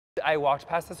I walked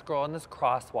past this girl in this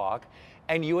crosswalk,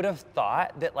 and you would have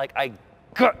thought that like I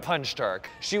gut punched her.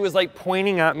 She was like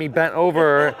pointing at me, bent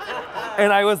over,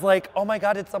 and I was like, oh my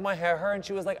God, did someone hit her? And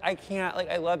she was like, I can't, like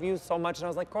I love you so much. And I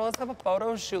was like, girl, let's have a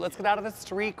photo shoot. Let's get out of the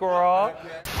street, girl.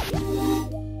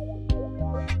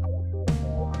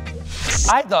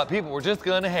 I thought people were just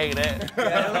gonna hate it.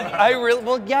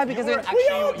 Well, yeah, because it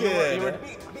actually,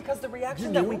 because the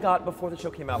reaction that we got before the show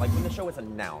came out, like when the show was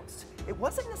announced, it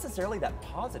wasn't necessarily that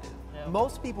positive. Yeah.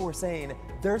 Most people were saying,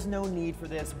 there's no need for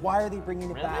this. Why are they bringing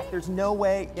it back? There's no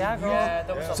way. Yeah, girl.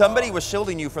 Yeah, somebody was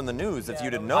shielding you from the news if you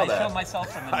didn't know that. I shield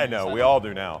myself from the news. I know, we all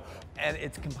do now. And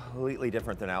it's completely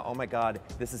different than now. Oh my God,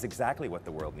 this is exactly what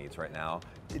the world needs right now.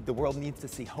 The world needs to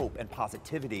see hope and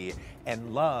positivity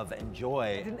and love and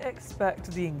joy. I didn't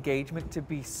expect the engagement to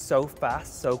be so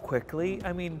fast, so quickly.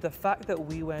 I mean, the fact that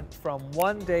we went from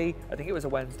one day, I think it was a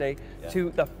Wednesday,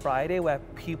 to the Friday where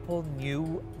people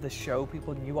knew the show,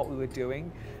 people knew what we were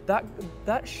doing.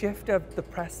 That shift of the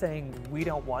press saying, we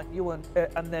don't want you, and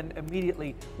then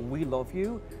immediately, we love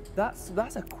you,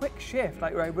 that's a quick shift.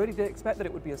 Like, I really did expect that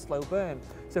it would be a slow burn.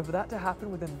 So for that to happen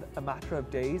within a matter of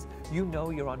days, you know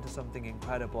you're onto something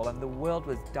incredible, and the world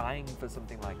was dying for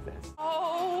something like this.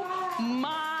 Oh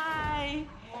my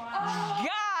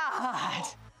God!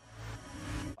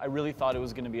 I really thought it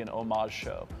was going to be an homage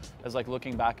show. As like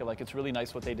looking back at like, it's really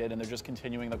nice what they did and they're just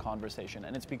continuing the conversation.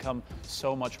 And it's become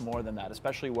so much more than that,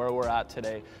 especially where we're at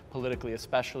today politically,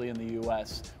 especially in the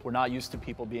US. We're not used to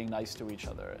people being nice to each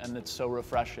other, and it's so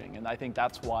refreshing. And I think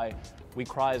that's why we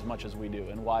cry as much as we do,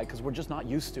 and why, because we're just not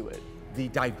used to it. The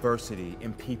diversity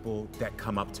in people that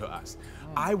come up to us.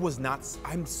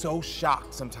 I'm so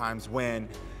shocked sometimes when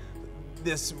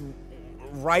this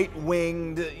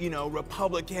right-winged,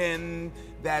 Republican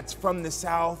that's from the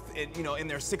South, in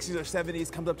their 60s or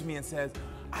 70s comes up to me and says,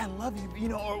 I love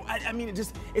you, or I mean,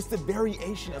 it's the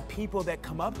variation of people that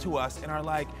come up to us and are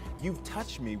like, you've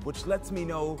touched me, which lets me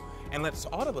know, and lets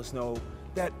all of us know,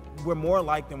 that we're more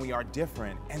alike than we are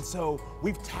different. And so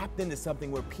we've tapped into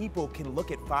something where people can look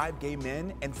at 5 gay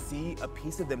men and see a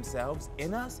piece of themselves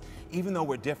in us, even though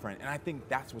we're different. And I think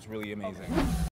that's what's really amazing.